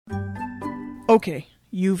Okay,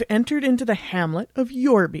 you've entered into the hamlet of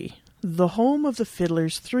Yorby, the home of the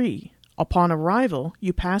Fiddlers 3. Upon arrival,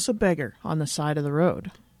 you pass a beggar on the side of the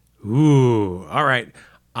road. Ooh, all right.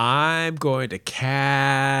 I'm going to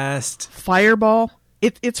cast... Fireball?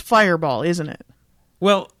 It's Fireball, isn't it?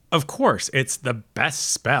 Well, of course, it's the best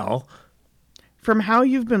spell. From how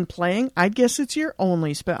you've been playing, I'd guess it's your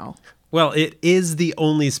only spell. Well, it is the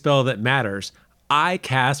only spell that matters. I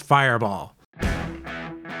cast Fireball.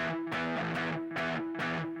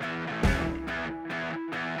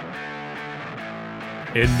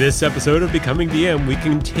 In this episode of Becoming DM, we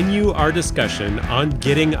continue our discussion on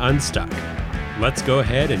getting unstuck. Let's go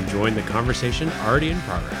ahead and join the conversation already in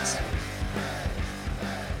progress.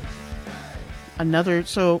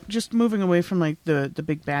 So just moving away from like the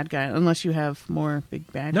big bad guy, unless you have more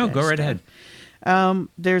big bad guys. No, go right ahead.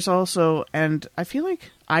 There's also, and I feel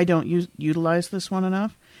like I don't utilize this one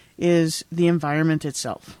enough, is the environment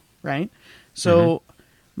itself, right? So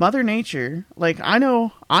Mother Nature, like I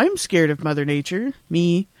know I'm scared of Mother Nature.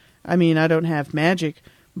 I mean, I don't have magic,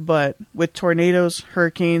 but with tornadoes,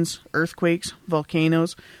 hurricanes, earthquakes,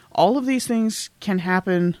 volcanoes, all of these things can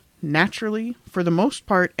happen naturally, for the most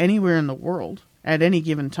part, anywhere in the world at any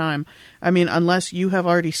given time. I mean, unless you have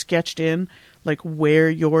already sketched in like where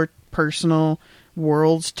your personal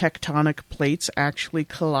world's tectonic plates actually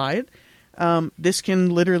collide, this can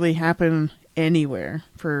literally happen anywhere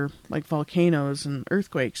for like volcanoes and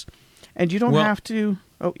earthquakes, and you don't have to.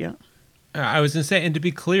 Oh yeah, I was going to say, and to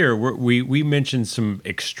be clear, we mentioned some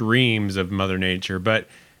extremes of Mother Nature, but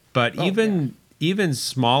even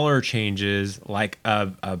smaller changes like a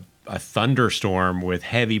thunderstorm with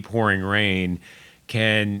heavy pouring rain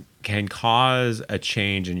can cause a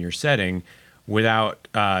change in your setting without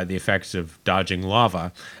the effects of dodging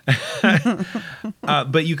lava.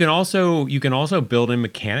 But you can also build in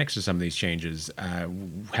mechanics to some of these changes.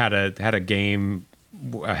 Had a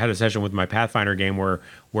session with my Pathfinder game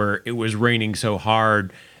where it was raining so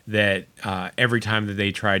hard that every time that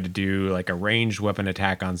they tried to do like a ranged weapon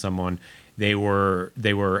attack on someone, they were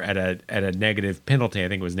at a negative penalty. I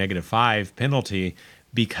think it was -5 penalty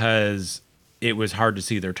because it was hard to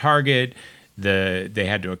see their target. They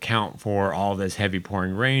had to account for all this heavy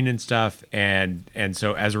pouring rain and stuff, and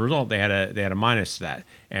so as a result, they had a minus to that,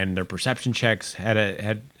 and their perception checks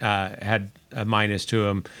had a minus to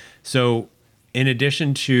them. So, in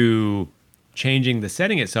addition to changing the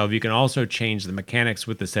setting itself, you can also change the mechanics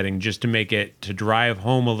with the setting just to make it to drive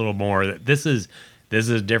home a little more that this is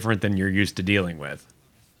different than you're used to dealing with.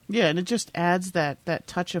 Yeah, and it just adds that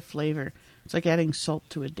touch of flavor. It's like adding salt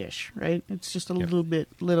to a dish, right? It's just a little bit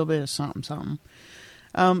of something.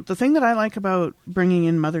 The thing that I like about bringing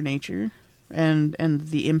in Mother Nature and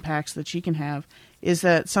the impacts that she can have is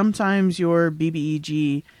that sometimes your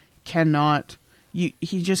BBEG cannot, he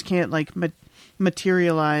just can't like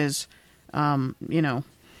materialize,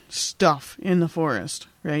 stuff in the forest,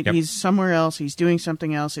 right? Yep. He's somewhere else. He's doing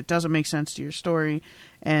something else. It doesn't make sense to your story,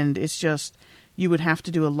 and it's just you would have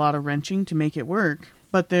to do a lot of wrenching to make it work.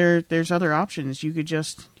 But there's other options. You could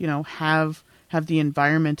just, have the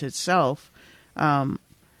environment itself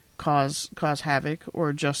cause havoc,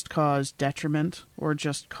 or just cause detriment, or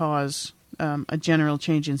just cause a general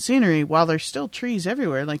change in scenery. While there's still trees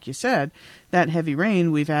everywhere, like you said, that heavy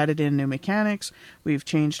rain, we've added in new mechanics. We've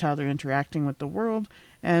changed how they're interacting with the world,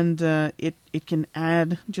 and it can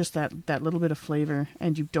add just that little bit of flavor,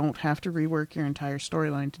 and you don't have to rework your entire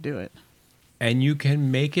storyline to do it. And you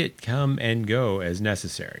can make it come and go as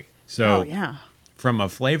necessary. So from a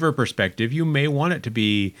flavor perspective, you may want it to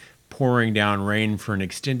be pouring down rain for an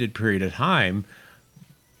extended period of time,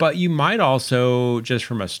 but you might also, just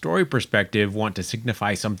from a story perspective, want to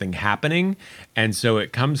signify something happening. And so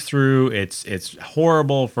it comes through, it's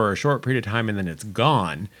horrible for a short period of time, and then it's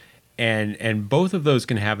gone. And both of those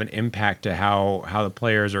can have an impact to how the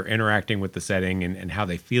players are interacting with the setting and how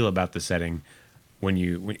they feel about the setting when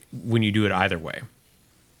you do it either way.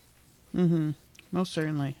 Mm-hmm. Most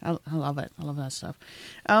certainly. I love it. I love that stuff.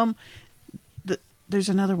 There's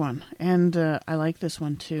another one, and I like this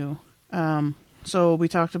one too. So we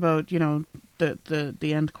talked about,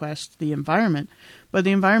 the end quest, the environment, but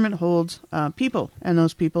the environment holds people, and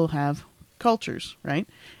those people have cultures, right?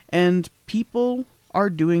 And people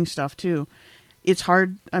are doing stuff too. It's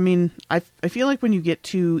hard. I mean, I feel like when you get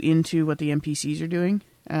too into what the NPCs are doing,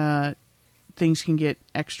 things can get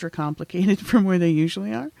extra complicated from where they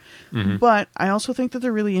usually are. Mm-hmm. But I also think that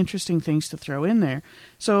they're really interesting things to throw in there.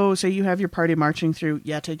 So say you have your party marching through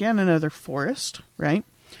yet again another forest, right?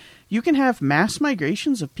 You can have mass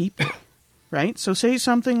migrations of people, right? So say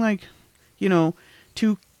something like,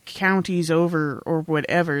 two counties over or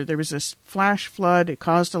whatever, there was this flash flood. It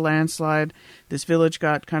caused a landslide. This village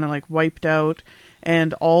got kind of like wiped out,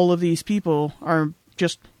 and all of these people are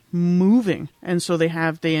just moving, and so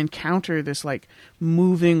they encounter this like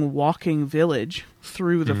moving, walking village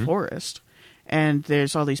through the forest, and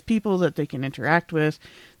there's all these people that they can interact with.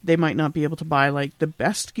 They might not be able to buy like the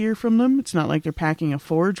best gear from them. It's not like they're packing a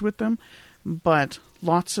forge with them, but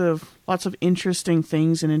lots of interesting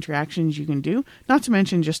things and interactions you can do, not to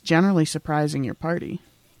mention just generally surprising your party.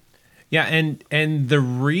 Yeah, and the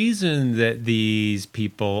reason that these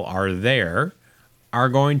people are there are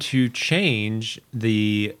going to change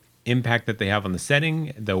the impact that they have on the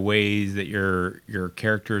setting, the ways that your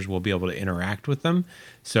characters will be able to interact with them.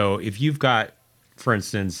 So if you've got, for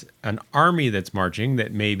instance, an army that's marching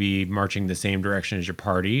that may be marching the same direction as your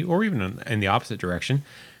party, or even in the opposite direction,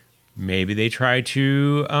 maybe they try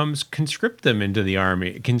to conscript them into the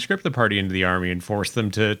army, conscript the party into the army and force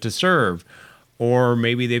them to serve. Or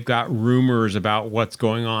maybe they've got rumors about what's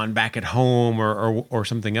going on back at home or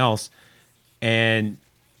something else. And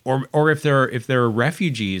or if they're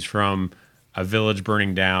refugees from a village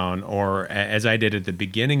burning down, or as I did at the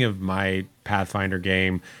beginning of my Pathfinder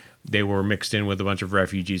game, they were mixed in with a bunch of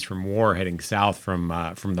refugees from war heading south from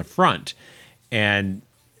the front. And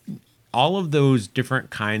all of those different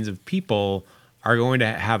kinds of people are going to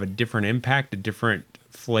have a different impact, a different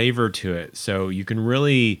flavor to it. So you can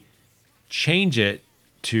really change it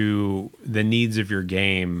to the needs of your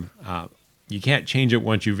game. You can't change it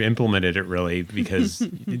once you've implemented it, really, because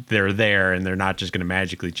they're there and they're not just going to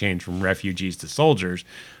magically change from refugees to soldiers.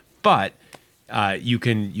 But you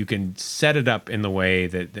can set it up in the way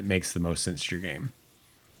that makes the most sense to your game.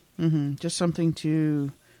 Mm-hmm. Just something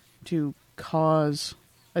to cause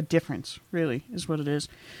a difference, really, is what it is.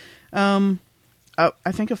 I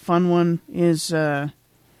think a fun one is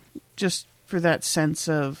just for that sense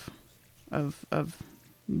of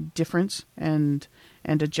difference and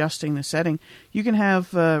adjusting the setting. You can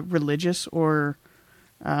have religious or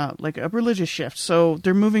like a religious shift. So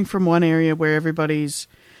they're moving from one area where everybody's,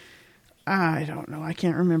 I don't know, I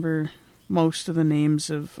can't remember most of the names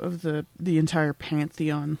of the entire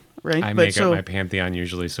pantheon, right? I make up my pantheon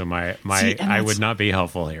usually, so I would not be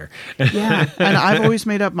helpful here. Yeah, and I've always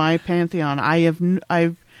made up my pantheon.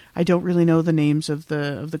 I don't really know the names of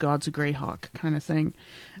the gods of Greyhawk kind of thing.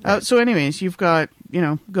 Right. So anyways, you've got,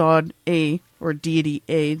 God A or deity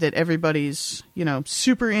A that everybody's,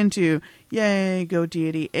 super into. Yay, go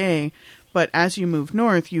deity A. But as you move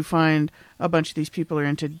north, you find a bunch of these people are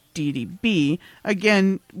into deity B.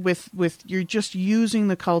 Again, with you're just using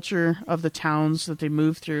the culture of the towns that they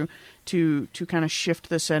move through to kind of shift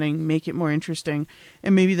the setting, make it more interesting.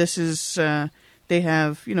 And maybe this is they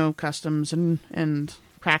have, customs and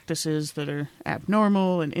practices that are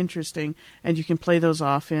abnormal and interesting, and you can play those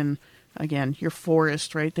off in, again, your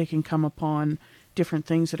forest, right? They can come upon different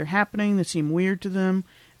things that are happening that seem weird to them,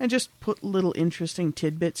 and just put little interesting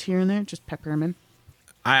tidbits here and there, just pepper them in.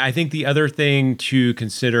 I think the other thing to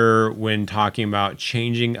consider when talking about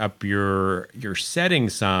changing up your setting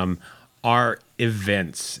some are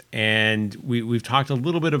events. And we've talked a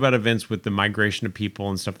little bit about events with the migration of people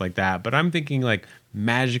and stuff like that, but I'm thinking like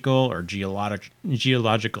magical or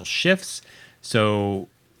geological shifts. So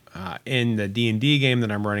in the D&D game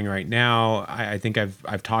that I'm running right now, I think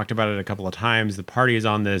I've talked about it a couple of times. The party is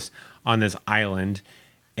on this island,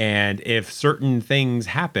 and if certain things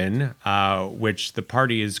happen, which the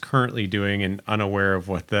party is currently doing and unaware of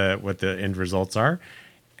what the end results are,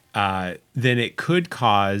 then it could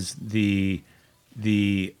cause the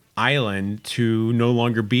island to no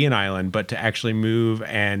longer be an island, but to actually move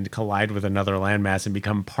and collide with another landmass and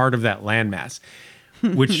become part of that landmass,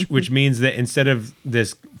 which means that instead of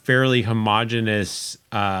this fairly homogeneous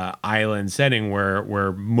island setting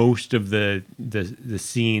where most of the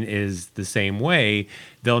scene is the same way,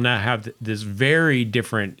 they'll now have this very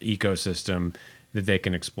different ecosystem that they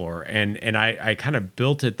can explore. And I kind of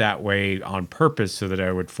built it that way on purpose so that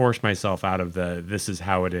I would force myself out of this is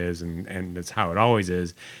how it is and it's how it always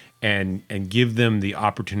is, and give them the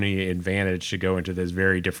opportunity advantage to go into this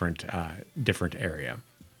very different area.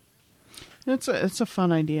 It's a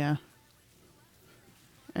fun idea.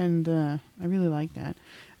 And I really like that.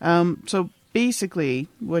 So basically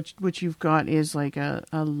what you've got is like a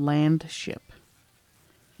land ship.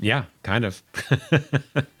 Yeah, kind of.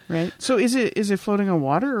 Right. So is it floating on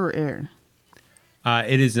water or air?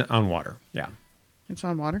 It is on water. Yeah. It's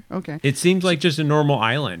on water. Okay. It seems like just a normal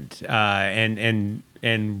island.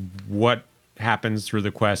 And what happens through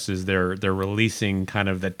the quest is they're releasing kind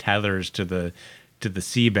of the tethers to the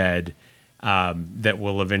seabed that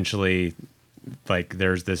will eventually like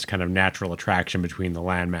there's this kind of natural attraction between the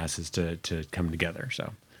land masses to come together.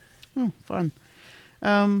 So fun.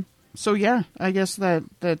 So yeah, I guess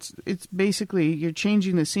that's it's basically you're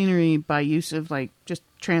changing the scenery by use of like just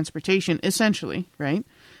transportation, essentially, right?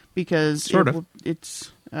 Because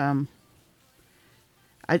it's a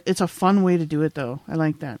fun way to do it, though. I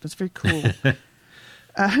like that. That's very cool.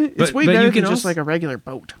 It's way better than just like a regular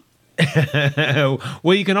boat.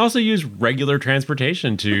 Well, you can also use regular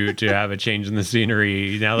transportation to have a change in the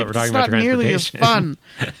scenery. Now that we're talking about transportation, it's not nearly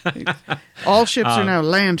as fun. All ships are now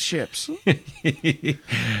land ships.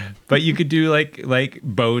 But you could do like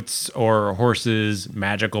boats or horses,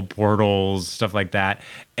 magical portals, stuff like that.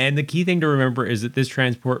 And the key thing to remember is that this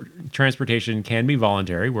transportation can be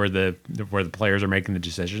voluntary, where the players are making the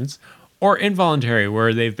decisions, or involuntary,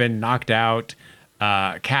 where they've been knocked out,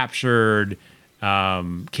 captured,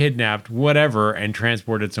 kidnapped, whatever, and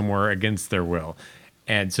transported somewhere against their will.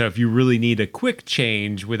 And so if you really need a quick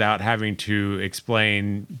change without having to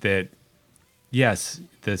explain that, yes,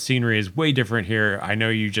 the scenery is way different here, I know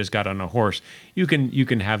you just got on a horse, you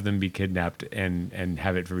can have them be kidnapped and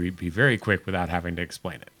have it be very quick without having to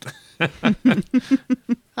explain it.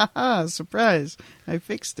 Haha, surprise. I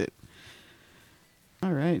fixed it.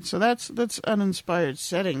 All right, so that's uninspired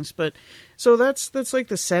settings, but so that's like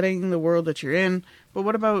the setting, the world that you're in. But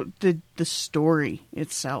what about the story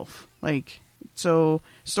itself? Like, so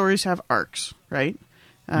stories have arcs, right?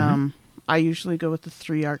 I usually go with the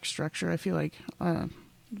 3-arc structure. I feel like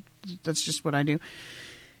that's just what I do.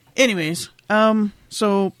 Anyways,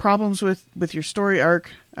 so problems with your story arc.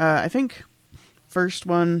 I think first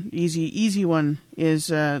one, easy one, is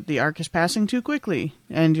the arc is passing too quickly.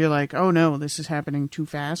 And you're like, oh no, this is happening too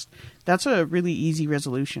fast. That's a really easy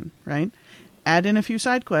resolution, right? Add in a few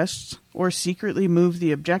side quests, or secretly move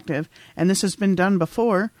the objective. And this has been done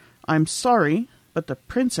before. I'm sorry, but the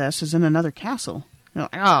princess is in another castle. You're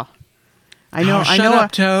like, oh. Shut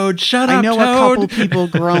up, Toad. I know a couple people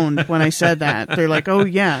groaned when I said that. They're like, oh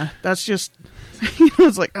yeah, that's just,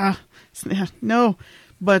 it's like, no.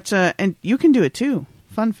 But and you can do it too.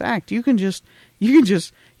 Fun fact: you can just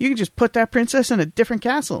put that princess in a different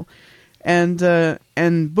castle, and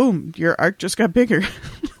boom, your arc just got bigger.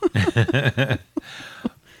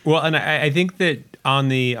 Well, and I think that on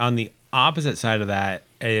the opposite side of that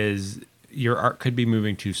is your arc could be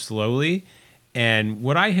moving too slowly. And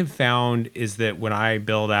what I have found is that when I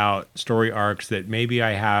build out story arcs, that maybe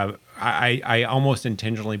I almost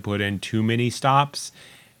intentionally put in too many stops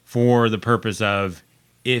for the purpose of,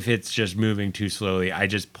 if it's just moving too slowly, I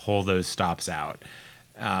just pull those stops out.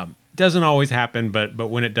 Doesn't always happen, but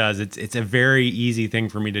when it does, it's a very easy thing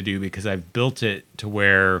for me to do, because I've built it to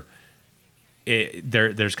where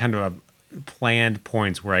there's kind of a planned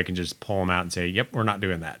points where I can just pull them out and say, yep, we're not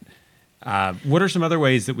doing that. What are some other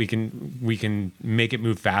ways that we can make it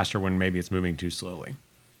move faster when maybe it's moving too slowly?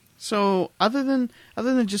 So other than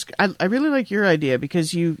just, I really like your idea,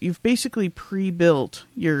 because you've basically pre-built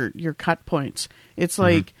your cut points. It's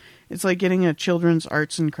like it's like getting a children's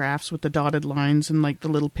arts and crafts with the dotted lines and like the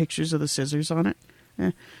little pictures of the scissors on it.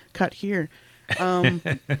 Cut here,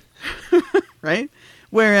 right?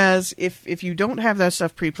 Whereas if you don't have that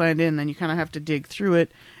stuff pre-planned in, then you kind of have to dig through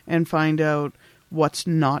it and find out what's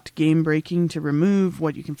not game breaking to remove,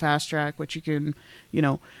 what you can fast track, what you can,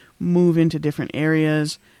 move into different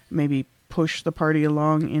areas, maybe push the party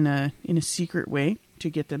along in a secret way to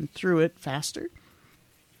get them through it faster.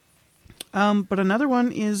 But another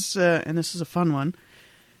one is, and this is a fun one,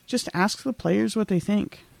 just ask the players what they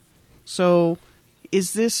think. So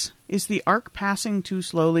is the arc passing too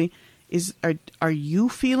slowly? Are you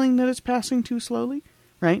feeling that it's passing too slowly,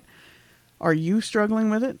 right? Are you struggling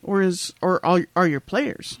with it, or are your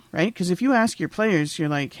players, right? Because if you ask your players, you're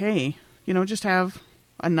like, hey, just have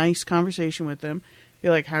a nice conversation with them. Be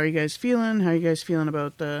like, how are you guys feeling? How are you guys feeling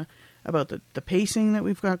about the pacing that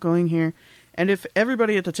we've got going here? And if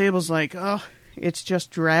everybody at the table's like, oh, it's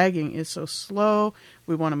just dragging, it's so slow,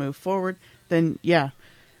 we want to move forward, then yeah,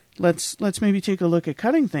 let's maybe take a look at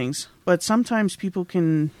cutting things. But sometimes people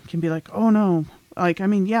can be like, oh no,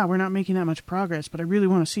 we're not making that much progress, but I really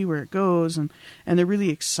want to see where it goes, and they're really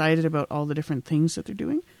excited about all the different things that they're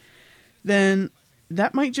doing. Then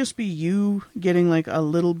that might just be you getting like a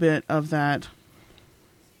little bit of that,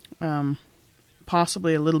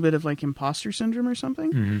 possibly a little bit of like imposter syndrome or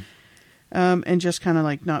something. And just kind of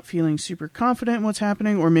like not feeling super confident in what's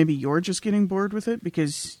happening, or maybe you're just getting bored with it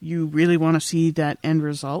because you really want to see that end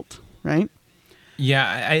result, right?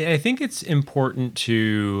 Yeah, I think it's important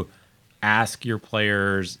to ask your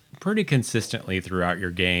players pretty consistently throughout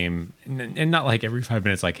your game, and not like every 5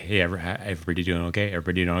 minutes, like, hey, everybody doing okay?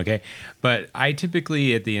 Everybody doing okay? But I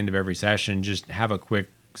typically, at the end of every session, just have a quick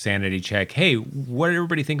sanity check. Hey, what did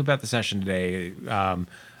everybody think about the session today?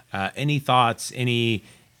 Any thoughts? Any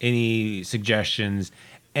suggestions?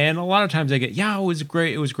 And a lot of times I get, yeah, it was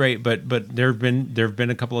great. But there've been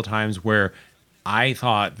a couple of times where I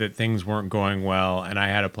thought that things weren't going well, and I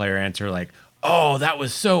had a player answer like, "Oh, that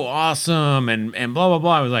was so awesome," and blah blah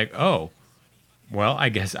blah. I was like, "Oh, well, I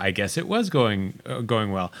guess it was going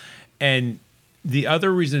well." And the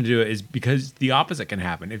other reason to do it is because the opposite can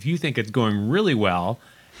happen. If you think it's going really well,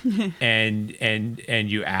 and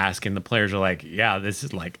you ask, and the players are like, "Yeah, this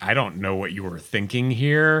is like, I don't know what you were thinking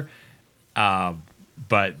here,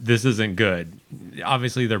 but this isn't good."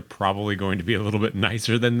 Obviously, they're probably going to be a little bit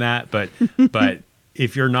nicer than that, but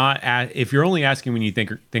if you're only asking when you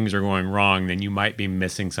think things are going wrong, then you might be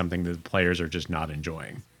missing something that the players are just not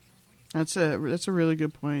enjoying. That's a really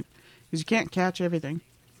good point, because you can't catch everything.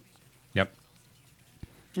 Yep.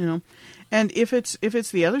 And if it's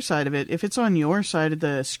the other side of it, if it's on your side of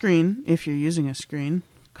the screen, if you're using a screen,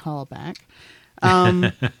 call back,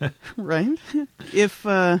 right?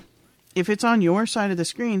 If it's on your side of the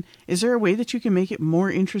screen, is there a way that you can make it more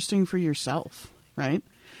interesting for yourself, right?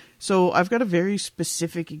 So I've got a very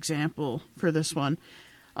specific example for this one.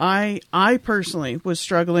 I personally was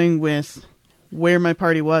struggling with where my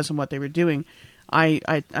party was and what they were doing. I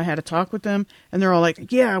had a talk with them, and they're all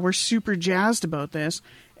like, yeah, we're super jazzed about this.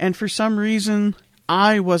 And for some reason,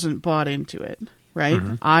 I wasn't bought into it, right?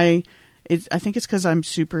 Mm-hmm. I think it's because I'm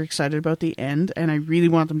super excited about the end, and I really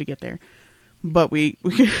want them to get there. But we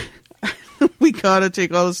we got to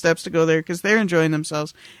take all the steps to go there because they're enjoying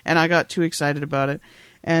themselves, and I got too excited about it.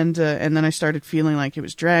 And then I started feeling like it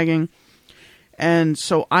was dragging. And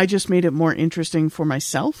so I just made it more interesting for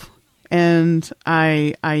myself. And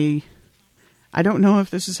I don't know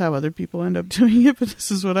if this is how other people end up doing it, but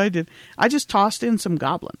this is what I did. I just tossed in some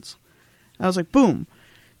goblins. I was like, boom,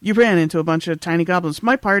 you ran into a bunch of tiny goblins.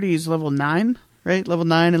 My party is level 9, right? Level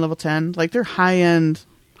 9 and level 10. Like, they're high-end,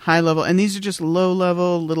 high-level. And these are just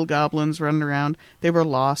low-level little goblins running around. They were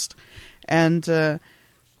lost. And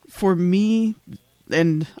for me,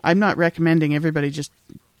 and I'm not recommending everybody just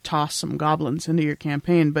toss some goblins into your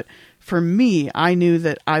campaign, but for me, I knew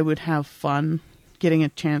that I would have fun getting a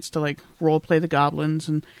chance to like role play the goblins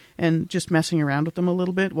and just messing around with them a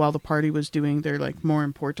little bit while the party was doing their like more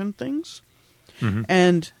important things. Mm-hmm.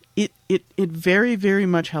 And it very, very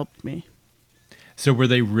much helped me. So were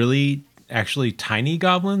they really actually tiny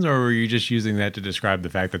goblins, or were you just using that to describe the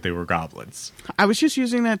fact that they were goblins? I was just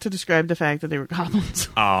using that to describe the fact that they were goblins.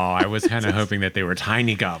 Oh, I was kind of hoping that they were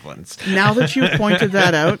tiny goblins. Now that you've pointed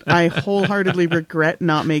that out, I wholeheartedly regret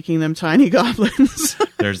not making them tiny goblins.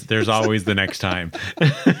 There's always the next time.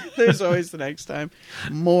 There's always the next time.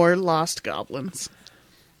 More lost goblins.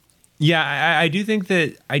 Yeah, I do think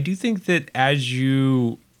that as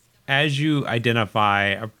you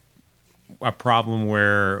identify a problem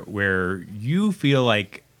where you feel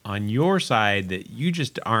like on your side that you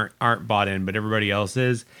just aren't bought in, but everybody else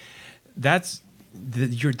is,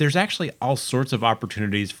 there's actually all sorts of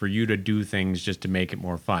opportunities for you to do things just to make it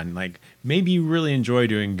more fun. Like, maybe you really enjoy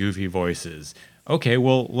doing goofy voices. Okay,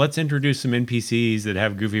 well, let's introduce some NPCs that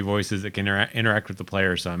have goofy voices that can interact with the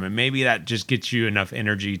player some, and maybe that just gets you enough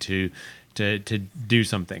energy to do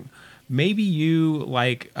something. Maybe you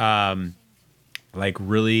like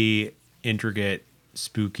really intricate,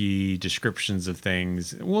 spooky descriptions of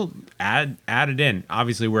things. Well, add it in,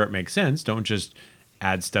 obviously, where it makes sense. Don't just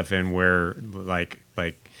add stuff in where like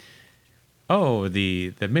oh,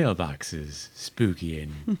 the mailbox is spooky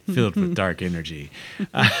and filled with dark energy.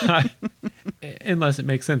 Unless it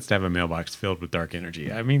makes sense to have a mailbox filled with dark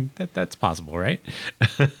energy. I mean, that's possible, right?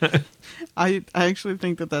 I actually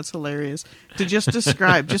think that's hilarious. To just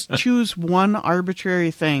describe, just choose one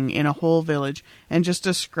arbitrary thing in a whole village and just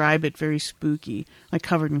describe it very spooky, like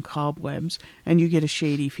covered in cobwebs, and you get a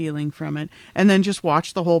shady feeling from it. And then just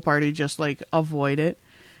watch the whole party just like avoid it.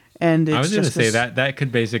 And it's I was going to say that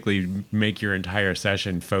could basically make your entire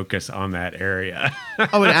session focus on that area.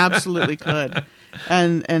 Oh, it absolutely could.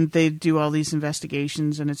 And they do all these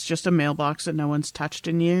investigations, and it's just a mailbox that no one's touched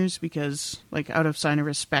in years because, like, out of sign of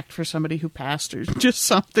respect for somebody who passed or just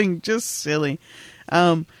something just silly.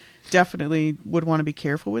 Definitely would want to be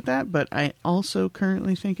careful with that, but I also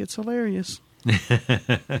currently think it's hilarious.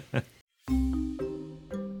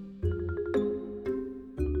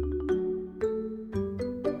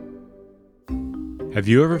 Have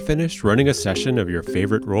you ever finished running a session of your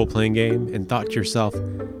favorite role-playing game and thought to yourself,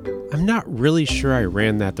 I'm not really sure I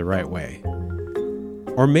ran that the right way?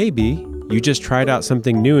 Or maybe you just tried out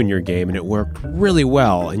something new in your game and it worked really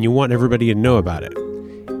well and you want everybody to know about it.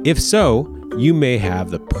 If so, you may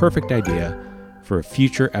have the perfect idea for a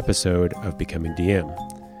future episode of Becoming DM.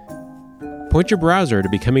 Point your browser to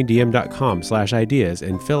becomingdm.com/ideas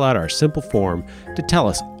and fill out our simple form to tell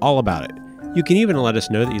us all about it. You can even let us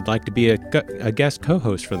know that you'd like to be a guest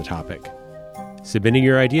co-host for the topic. Submitting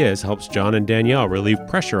your ideas helps John and Danielle relieve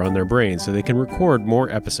pressure on their brains so they can record more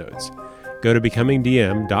episodes. Go to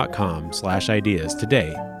becomingdm.com/ideas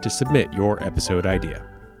today to submit your episode idea.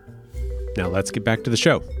 Now let's get back to the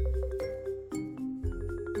show.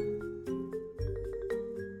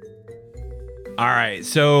 All right,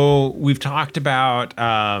 so we've talked about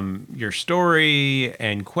your story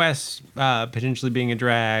and quests potentially being a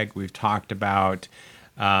drag. We've talked about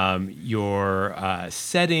your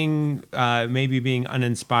setting maybe being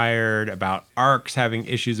uninspired, about arcs having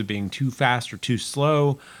issues of being too fast or too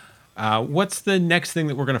slow. What's the next thing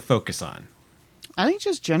that we're going to focus on? I think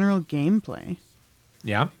just general gameplay.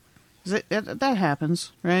 Yeah? That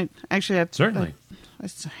happens, right? Actually, Certainly.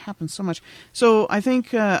 It happens so much. So I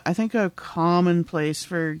think a common place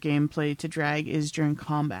for gameplay to drag is during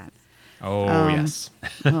combat. Oh, yes.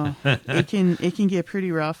 It can get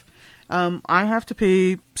pretty rough. I have to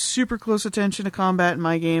pay super close attention to combat in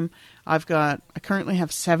my game. I currently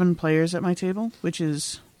have 7 players at my table, which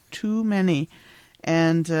is too many,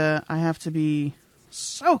 and I have to be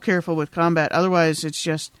so careful with combat. Otherwise, it's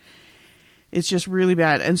just really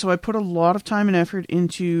bad. And so I put a lot of time and effort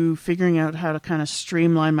into figuring out how to kind of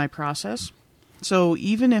streamline my process. So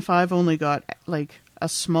even if I've only got like a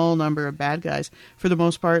small number of bad guys, for the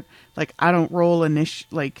most part, like I don't roll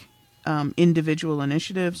individual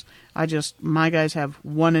initiatives. My guys have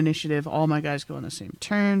one initiative. All my guys go on the same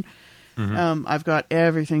turn. Mm-hmm. I've got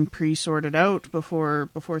everything pre-sorted out before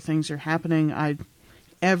things are happening.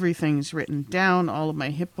 Everything's written down. All of my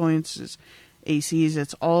hit points is ACs,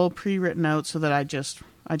 it's all pre-written out so that I just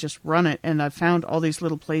run it, and I've found all these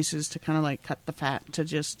little places to kind of like cut the fat to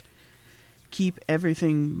just keep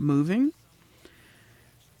everything moving.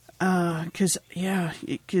 Because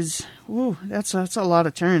that's a lot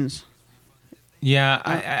of turns.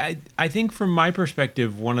 Yeah, I think from my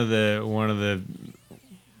perspective, one of the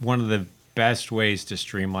best ways to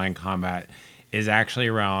streamline combat is actually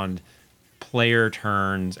around player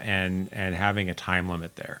turns and having a time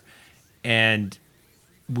limit there. And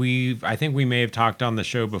I think we may have talked on the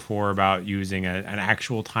show before about using an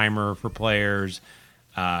actual timer for players,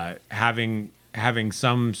 having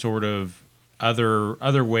some sort of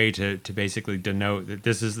other way to basically denote that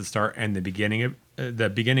this is the start and the beginning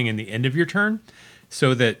and the end of your turn,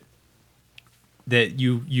 so that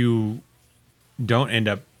you don't end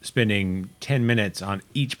up spending 10 minutes on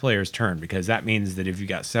each player's turn, because that means that if you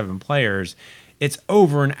got 7 players, it's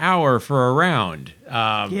over an hour for a round,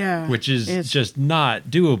 which is just not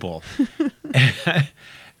doable.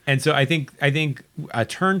 And so I think a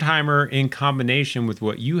turn timer in combination with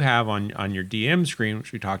what you have on your DM screen,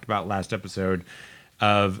 which we talked about last episode,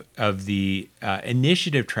 of the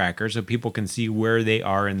initiative tracker, so people can see where they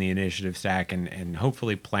are in the initiative stack and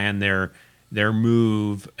hopefully plan their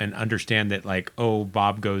move and understand that, like, oh,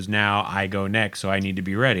 Bob goes now, I go next, so I need to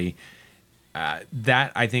be ready.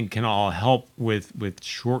 That I think can all help with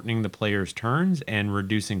shortening the player's turns and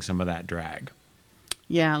reducing some of that drag.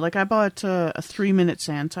 Yeah, like I bought a 3-minute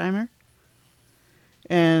sand timer,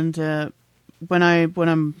 and when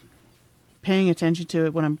I'm paying attention to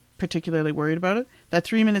it, when I'm particularly worried about it, that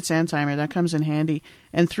 3-minute sand timer, that comes in handy.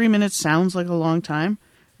 And 3 minutes sounds like a long time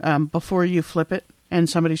before you flip it and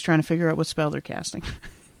somebody's trying to figure out what spell they're casting.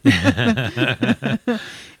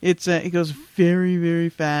 It goes very, very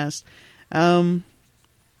fast.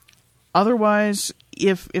 Otherwise,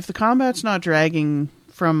 if the combat's not dragging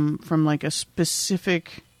from like a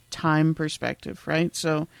specific time perspective, right?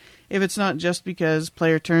 So if it's not just because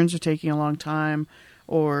player turns are taking a long time,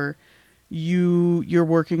 or you're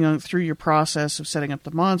working on through your process of setting up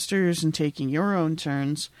the monsters and taking your own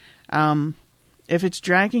turns, if it's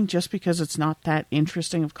dragging just because it's not that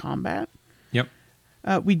interesting of combat. Yep.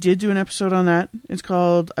 We did do an episode on that.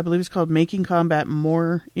 I believe it's called Making Combat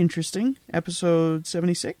More Interesting, episode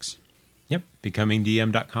 76. Yep.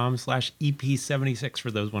 becomingdm.com/EP76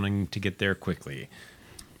 for those wanting to get there quickly.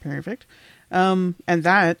 Perfect. And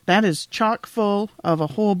that is chock full of a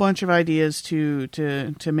whole bunch of ideas to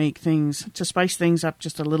make things, to spice things up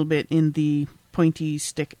just a little bit in the pointy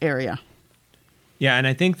stick area. Yeah, and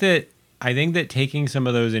I think that taking some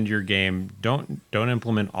of those into your game, don't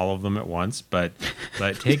implement all of them at once, but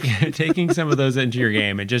taking some of those into your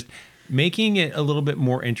game and just making it a little bit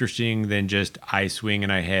more interesting than just I swing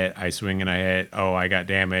and I hit, oh, I got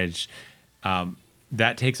damaged.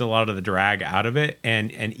 that takes a lot of the drag out of it.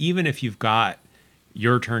 And even if you've got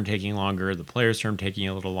your turn taking longer, the player's turn taking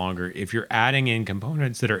a little longer, if you're adding in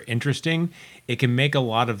components that are interesting, it can make a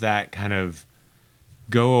lot of that kind of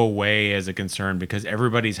go away as a concern, because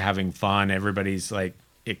everybody's having fun. Everybody's like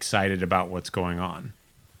excited about what's going on.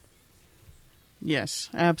 Yes,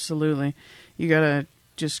 absolutely. You got to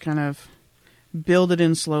just kind of build it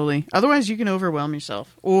in slowly. Otherwise, you can overwhelm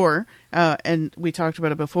yourself. Or, and we talked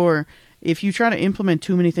about it before, if you try to implement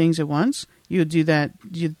too many things at once, you do that,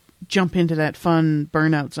 you jump into that fun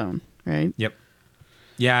burnout zone, right? Yep.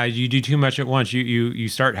 Yeah, you do too much at once. You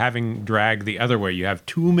start having drag the other way. You have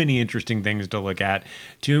too many interesting things to look at,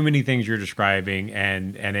 too many things you're describing,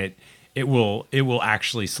 and it will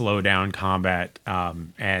actually slow down combat,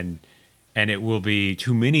 and it will be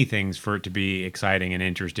too many things for it to be exciting and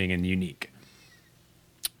interesting and unique.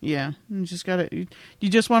 Yeah, you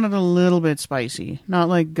just want it a little bit spicy, not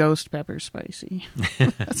like ghost pepper spicy.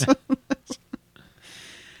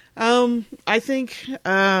 I think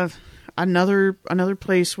another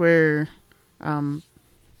place where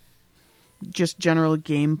just general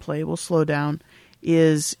gameplay will slow down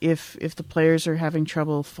is if the players are having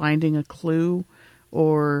trouble finding a clue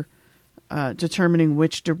or determining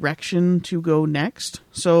which direction to go next.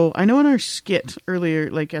 So I know in our skit earlier,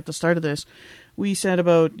 like at the start of this, we said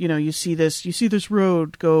about, you see this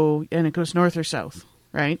road go and it goes north or south,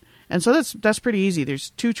 right? And so that's pretty easy.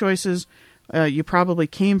 There's two choices. You probably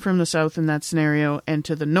came from the south in that scenario, and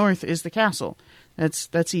to the north is the castle.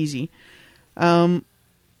 That's easy. And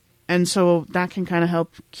so that can kind of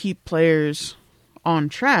help keep players on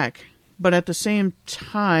track, but at the same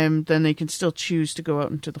time, then they can still choose to go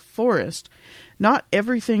out into the forest. Not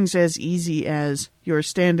everything's as easy as you're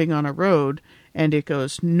standing on a road and it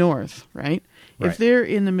goes north, right? If they're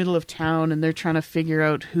in the middle of town and they're trying to figure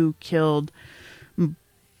out who killed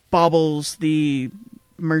Bobbles the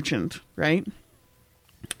merchant, right?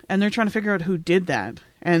 And they're trying to figure out who did that,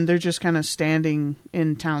 and they're just kind of standing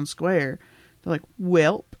in town square. They're like,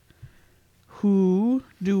 well, who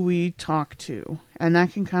do we talk to? And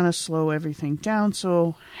that can kind of slow everything down.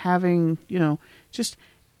 So having, just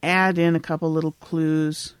add in a couple little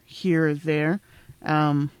clues here or there.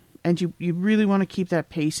 And you really want to keep that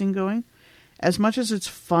pacing going. As much as it's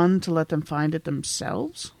fun to let them find it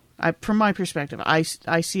themselves, from my perspective, I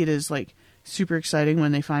see it as like super exciting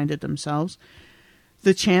when they find it themselves.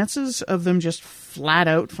 The chances of them just flat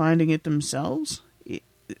out finding it themselves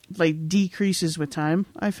decreases with time,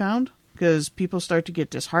 I found, because people start to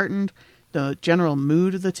get disheartened. The general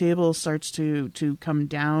mood of the table starts to come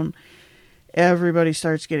down. Everybody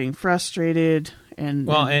starts getting frustrated and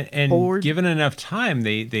bored. Given enough time,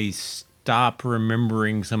 they stop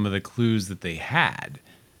remembering some of the clues that they had.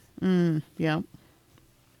 Yeah.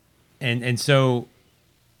 And so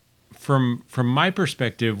from my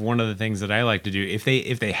perspective, one of the things that I like to do, if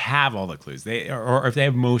they have all the clues, or if they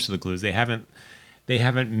have most of the clues, they haven't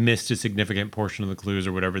missed a significant portion of the clues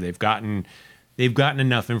or whatever, they've gotten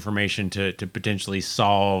enough information to potentially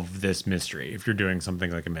solve this mystery. If you're doing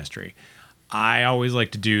something like a mystery, I always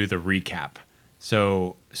like to do the recap.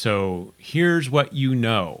 So here's what you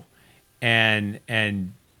know, and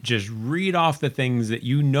just read off the things that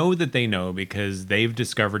that they know because they've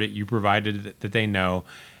discovered it. You provided that they know.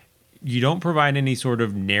 You don't provide any sort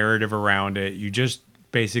of narrative around it. You just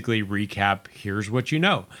basically recap, here's what you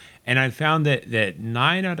know. And I found that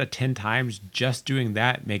 9 out of 10 times just doing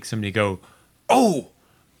that makes somebody go, oh,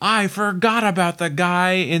 I forgot about the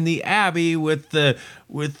guy in the abbey with the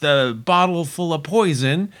bottle full of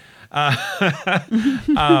poison.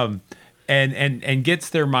 And gets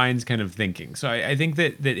their minds kind of thinking. So I think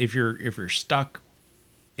that if you're stuck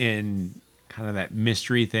in kind of that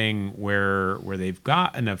mystery thing where they've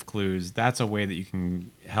got enough clues, that's a way that you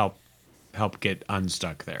can help get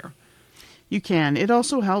unstuck there. You can. It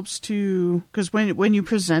also helps to, because when you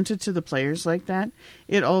present it to the players like that,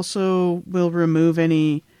 it also will remove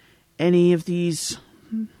any of these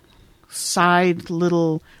side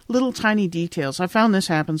little tiny details. I found this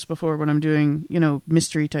happens before when I'm doing,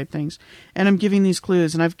 mystery type things, and I'm giving these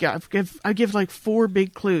clues, and I give like 4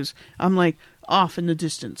 big clues. I'm like, off in the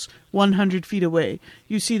distance, 100 feet away,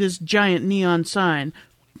 you see this giant neon sign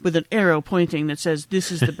with an arrow pointing that says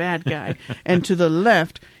this is the bad guy. And to the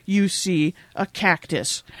left, you see a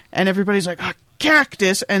cactus. And everybody's like, a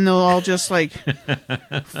cactus? And they'll all just like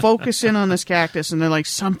focus in on this cactus. And they're like,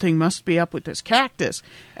 something must be up with this cactus.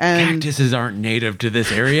 And cactuses aren't native to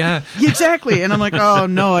this area. Exactly. And I'm like, oh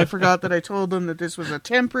no, I forgot that I told them that this was a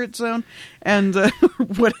temperate zone and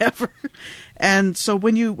whatever. And so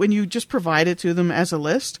when you just provide it to them as a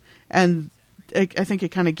list, and I think it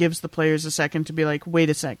kind of gives the players a second to be like, wait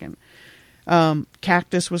a second.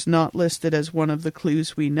 Cactus was not listed as one of the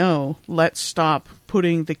clues we know. Let's stop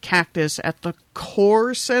putting the cactus at the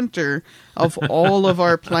core center of all of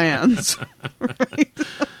our plans. Right?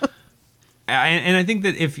 And I think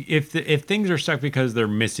that if things are stuck because they're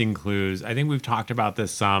missing clues, I think we've talked about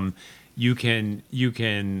this some. You can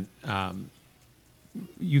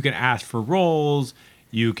ask for roles.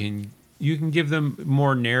 You can give them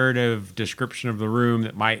more narrative description of the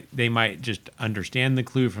room they might just understand the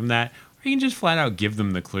clue from that, or you can just flat out give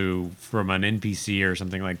them the clue from an NPC or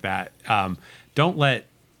something like that. Don't let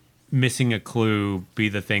missing a clue be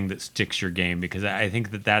the thing that sticks your game, because I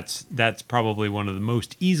think that's probably one of the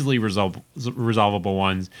most easily resolvable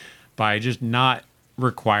ones, by just not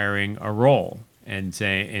requiring a role and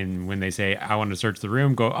when they say, I want to search the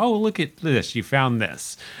room, go, oh, look at this, you found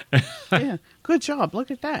this. Yeah, good job, look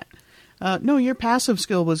at that. No, your passive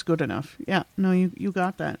skill was good enough. Yeah, no, you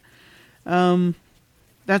got that.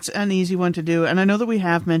 That's an easy one to do, and I know that we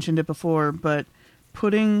have mentioned it before, but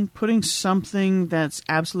putting something that's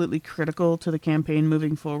absolutely critical to the campaign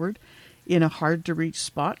moving forward in a hard to reach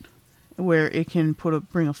spot where it can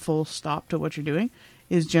bring a full stop to what you're doing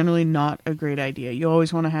is generally not a great idea. You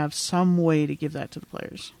always want to have some way to give that to the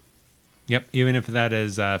players. Yep, even if that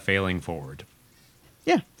is failing forward.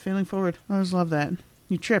 Yeah, failing forward. I always love that.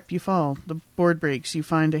 You trip, you fall, the board breaks, you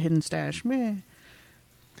find a hidden stash. Meh.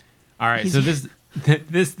 All right, so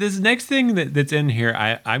this next thing that's in here,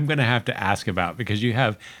 I'm going to have to ask about, because you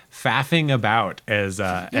have faffing about as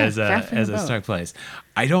a stuck place.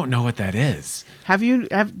 I don't know what that is.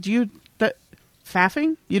 Faffing?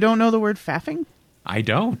 You don't know the word faffing? I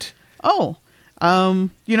don't. Oh,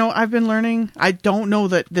 I've been learning. I don't know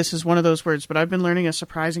that this is one of those words, but I've been learning a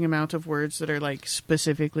surprising amount of words that are like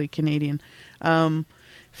specifically Canadian.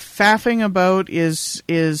 Faffing about is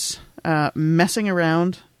messing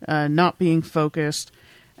around. Not being focused.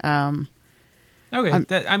 Okay,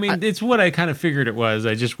 it's what I kind of figured it was.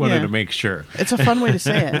 I just wanted to make sure. It's a fun way to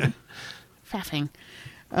say it. Faffing.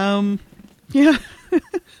 Yeah.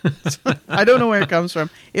 I don't know where it comes from.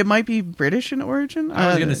 It might be British in origin. I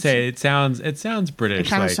was going to say it sounds British. It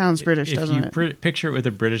kind of sounds British, doesn't it? If you picture it with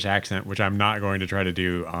a British accent, which I'm not going to try to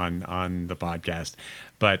do on the podcast,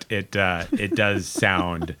 but it does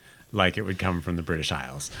sound like it would come from the British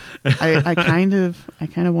Isles. I kind of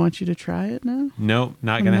want you to try it now. No,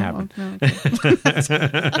 not going to happen.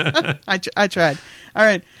 Okay. I tried. All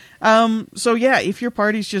right. So yeah, if your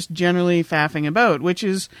party's just generally faffing about, which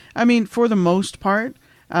is, for the most part,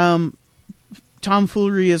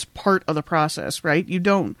 tomfoolery is part of the process, right?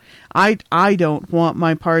 I don't want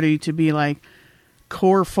my party to be like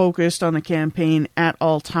core focused on the campaign at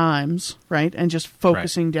all times, right? And just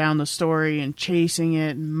focusing down the story and chasing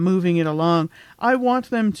it and moving it along. I want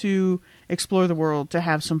them to explore the world, to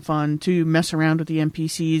have some fun, to mess around with the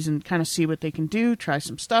NPCs and kind of see what they can do, try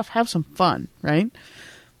some stuff, have some fun, right?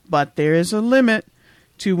 But there is a limit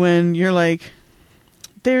to when you're like,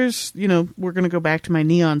 we're going to go back to my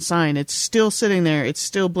neon sign. It's still sitting there. It's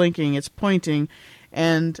still blinking. It's pointing.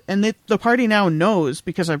 And the party now knows,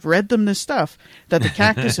 because I've read them this stuff, that the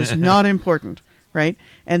cactus is not important, right?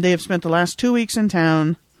 And they have spent the last 2 weeks in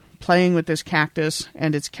town playing with this cactus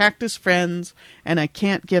and its cactus friends, and I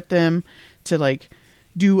can't get them to like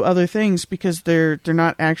do other things because they're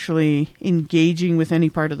not actually engaging with any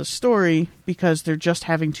part of the story because they're just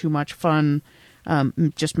having too much fun,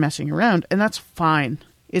 just messing around, and that's fine.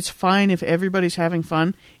 It's fine if everybody's having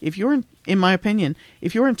fun. If in my opinion,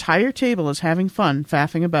 if your entire table is having fun,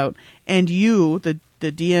 faffing about, and you, the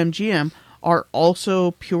DM GM, are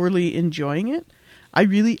also purely enjoying it, I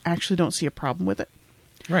really actually don't see a problem with it.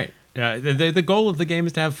 Right. The goal of the game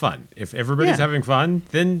is to have fun. If everybody's having fun,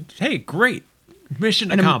 then hey, great.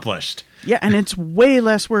 Mission accomplished. Yeah, and it's way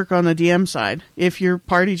less work on the DM side. If your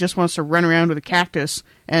party just wants to run around with a cactus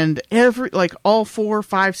and all 4,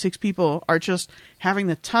 5, 6 people are just having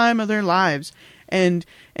the time of their lives, and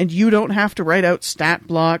you don't have to write out stat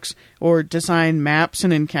blocks or design maps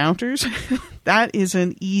and encounters, that is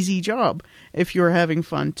an easy job if you're having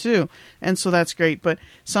fun too. And so that's great, but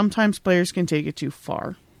sometimes players can take it too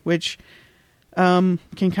far, which can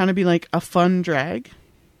kind of be like a fun drag.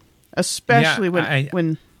 Especially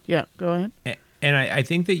when go ahead. And I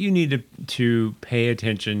think that you need to pay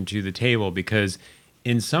attention to the table, because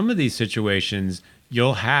in some of these situations,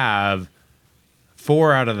 you'll have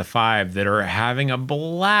 4 out of the 5 that are having a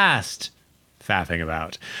blast faffing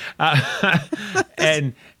about.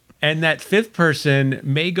 And that 5th person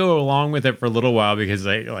may go along with it for a little while because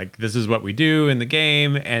this is what we do in the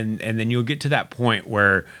game. And then you'll get to that point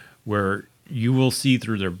where you will see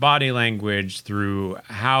through their body language, through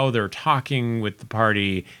how they're talking with the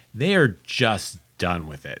party, they are just done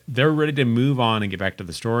with it. They're ready to move on and get back to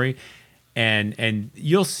the story, and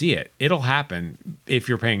you'll see it. It'll happen if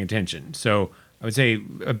you're paying attention. So I would say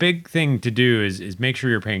a big thing to do is make sure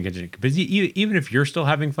you're paying attention, because even if you're still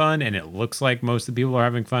having fun and it looks like most of the people are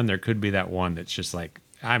having fun, there could be that one that's just like,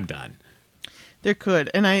 I'm done. There could,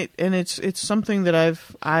 and it's something that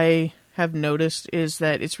I have noticed is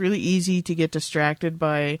that it's really easy to get distracted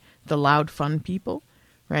by the loud fun people,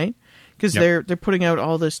 right? Because they're putting out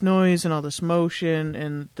all this noise and all this motion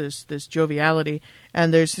and this joviality,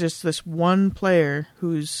 and there's just this one player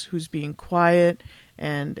who's being quiet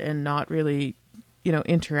and not really,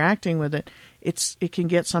 interacting with it. It can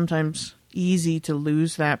get sometimes easy to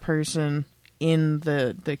lose that person in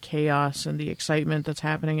the chaos and the excitement that's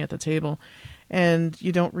happening at the table. And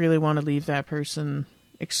you don't really want to leave that person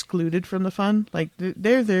excluded from the fun. Like,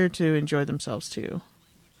 they're there to enjoy themselves too.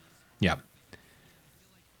 Yeah.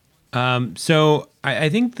 So I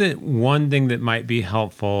think that one thing that might be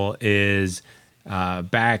helpful is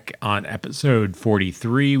back on episode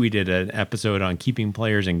 43, we did an episode on keeping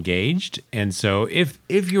players engaged. And so if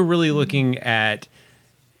you're really looking at,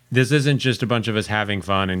 this isn't just a bunch of us having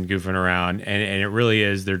fun and goofing around, and it really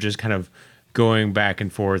is, they're just kind of going back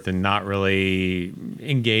and forth and not really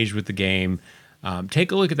engaged with the game.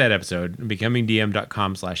 Take a look at that episode,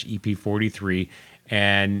 becomingdm.com/EP43,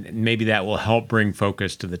 and maybe that will help bring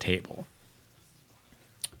focus to the table.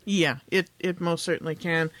 Yeah, it most certainly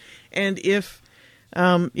can. And if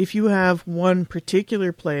you have one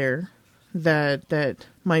particular player that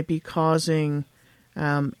might be causing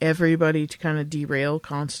everybody to kind of derail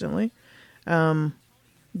constantly,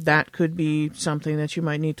 that could be something that you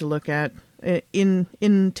might need to look at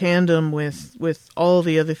in tandem with all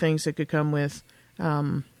the other things that could come with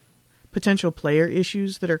potential player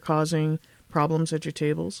issues that are causing problems at your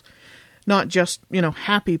tables. Not just,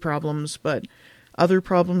 happy problems, but other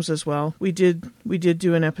problems as well. We did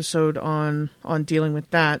do an episode on dealing with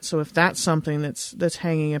that. So if that's something that's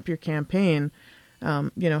hanging up your campaign,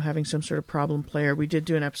 having some sort of problem player, we did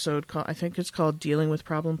do an episode called, I think it's called Dealing with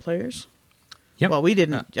Problem Players. Yep. Well, we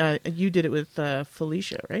didn't. You did it with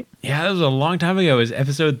Felicia, right? Yeah, that was a long time ago. It was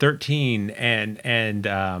episode 13, and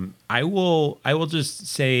I will just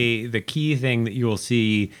say the key thing that you will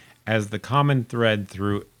see as the common thread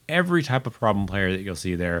through every type of problem player that you'll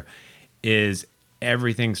see there is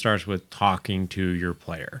everything starts with talking to your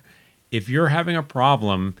player. If you're having a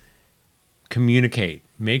problem, communicate.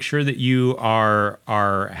 Make sure that you are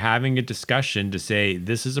having a discussion to say,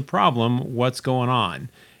 this is a problem, what's going on?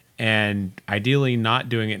 And ideally not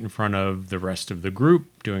doing it in front of the rest of the group,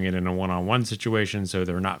 doing it in a one-on-one situation so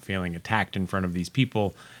they're not feeling attacked in front of these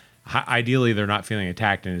people. Ideally, they're not feeling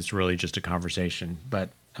attacked and it's really just a conversation. But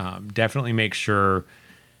definitely make sure,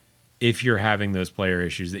 if you're having those player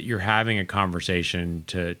issues, that you're having a conversation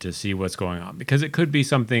to see what's going on. Because it could be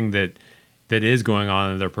something that is going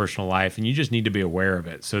on in their personal life, and you just need to be aware of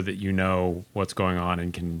it so that you know what's going on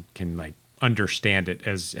and can like understand it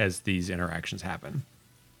as these interactions happen.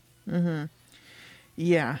 Mm-hmm.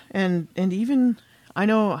 Yeah, and even I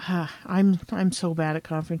know I'm so bad at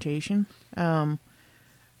confrontation.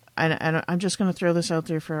 And I'm just going to throw this out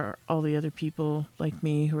there for all the other people like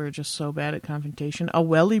me who are just so bad at confrontation. A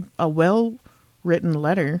well written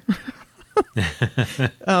letter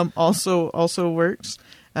also works.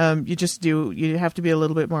 You have to be a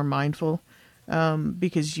little bit more mindful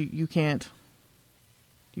because you can't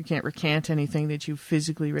recant anything that you've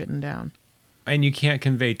physically written down. And you can't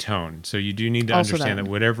convey tone. So you do need to understand that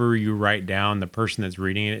whatever you write down, the person that's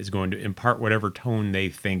reading it is going to impart whatever tone they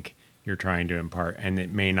think you're trying to impart, and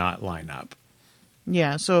it may not line up.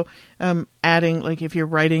 Yeah, so adding, like, if you're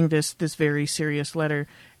writing this very serious letter,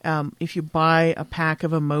 if you buy a pack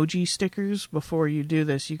of emoji stickers before you do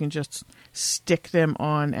this, you can just stick them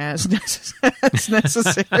on as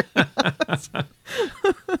necessary.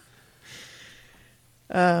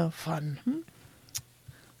 Fun.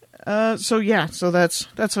 So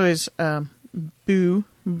that's always boo.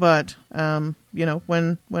 But when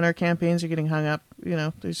our campaigns are getting hung up,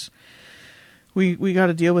 there's we got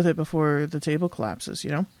to deal with it before the table collapses.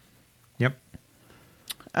 Yep.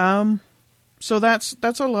 So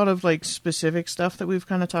that's a lot of like specific stuff that we've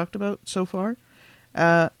kind of talked about so far.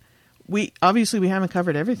 We haven't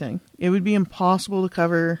covered everything. It would be impossible to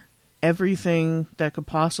cover everything that could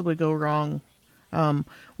possibly go wrong,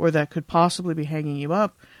 or that could possibly be hanging you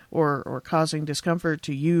up or causing discomfort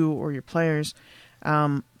to you or your players.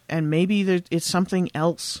 And maybe it's something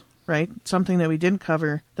else, right? Something that we didn't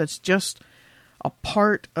cover that's just a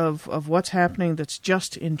part of what's happening that's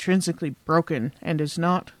just intrinsically broken and is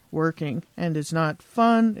not working and is not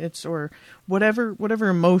fun. Or whatever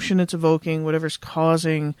emotion it's evoking, whatever's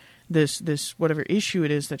causing this whatever issue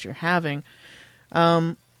it is that you're having,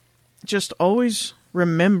 just always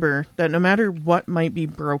remember that no matter what might be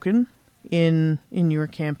broken in your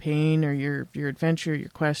campaign or your adventure, your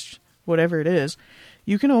quest, whatever it is,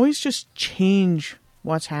 you can always just change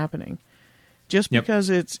what's happening. Just because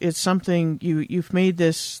it's something you've made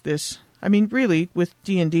this. I mean, really, with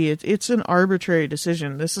D&D, it's an arbitrary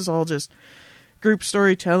decision. This is all just group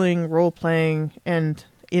storytelling, role playing, and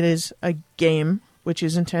it is a game which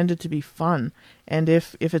is intended to be fun. And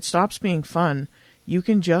if it stops being fun, you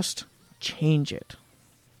can just change it.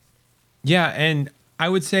 Yeah, and I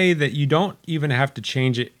would say that you don't even have to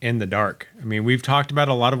change it in the dark. I mean, we've talked about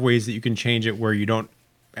a lot of ways that you can change it where you don't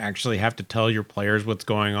actually have to tell your players what's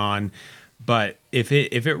going on. But if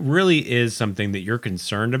it really is something that you're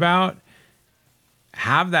concerned about,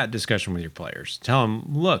 have that discussion with your players. Tell them,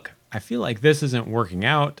 look, I feel like this isn't working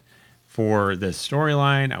out for this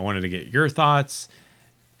storyline. I wanted to get your thoughts.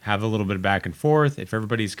 Have a little bit of back and forth. If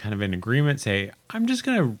everybody's kind of in agreement, say, I'm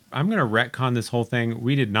gonna retcon this whole thing.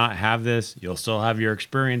 We did not have this. You'll still have your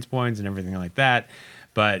experience points and everything like that,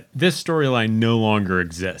 but this storyline no longer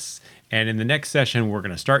exists. And in the next session, we're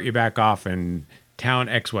gonna start you back off in town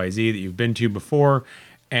XYZ that you've been to before,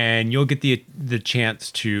 and you'll get the chance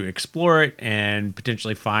to explore it and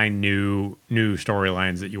potentially find new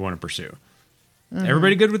storylines that you want to pursue. Mm-hmm.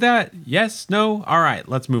 Everybody good with that? Yes? No? All right,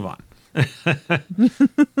 let's move on.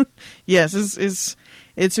 Yes,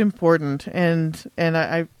 it's important, and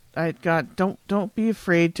I got don't be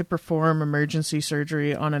afraid to perform emergency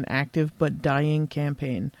surgery on an active but dying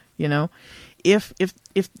campaign. You know, if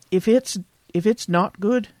it's not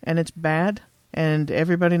good and it's bad and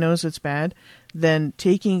everybody knows it's bad, then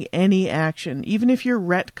taking any action, even if you're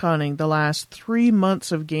retconning the last 3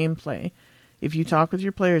 months of gameplay, if you talk with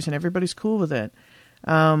your players and everybody's cool with it,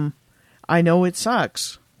 I know it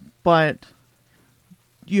sucks. But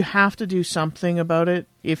you have to do something about it.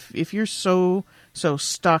 If you're so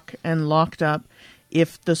stuck and locked up,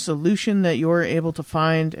 if the solution that you're able to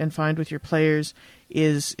find with your players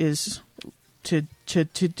is to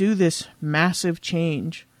do this massive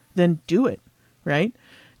change, then do it, right?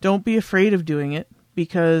 Don't be afraid of doing it,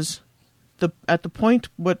 because at the point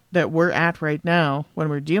that we're at right now when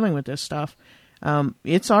we're dealing with this stuff,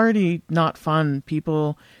 it's already not fun.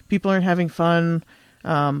 People aren't having fun.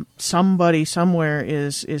 Somebody somewhere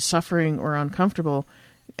is suffering or uncomfortable,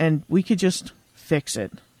 and we could just fix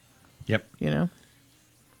it. Yep. You know?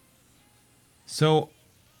 So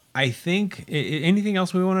I think anything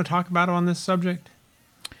else we want to talk about on this subject?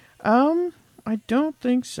 I don't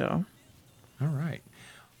think so. All right.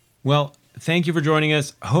 Well, thank you for joining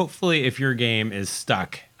us. Hopefully, if your game is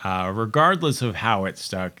stuck, regardless of how it's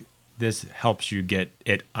stuck, this helps you get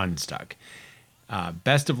it unstuck.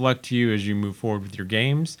 Best of luck to you as you move forward with your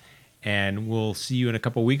games, and we'll see you in a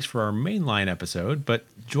couple weeks for our mainline episode, but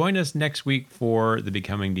join us next week for the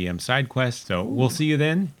Becoming DM side quest. So we'll see you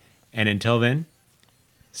then, and until then,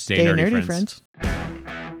 stay nerdy, friends.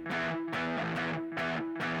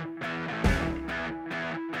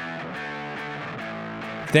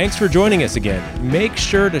 Thanks for joining us again. Make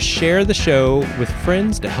sure to share the show with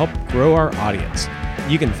friends to help grow our audience.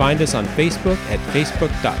 You can find us on Facebook at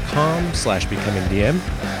facebook.com/becomingDM.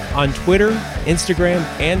 On Twitter, Instagram,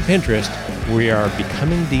 and Pinterest, we are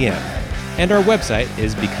Becoming DM. And our website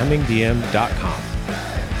is becomingdm.com.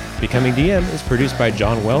 Becoming DM is produced by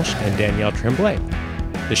John Welsh and Danielle Tremblay.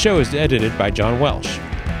 The show is edited by John Welsh.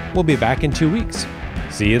 We'll be back in 2 weeks.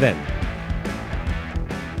 See you then.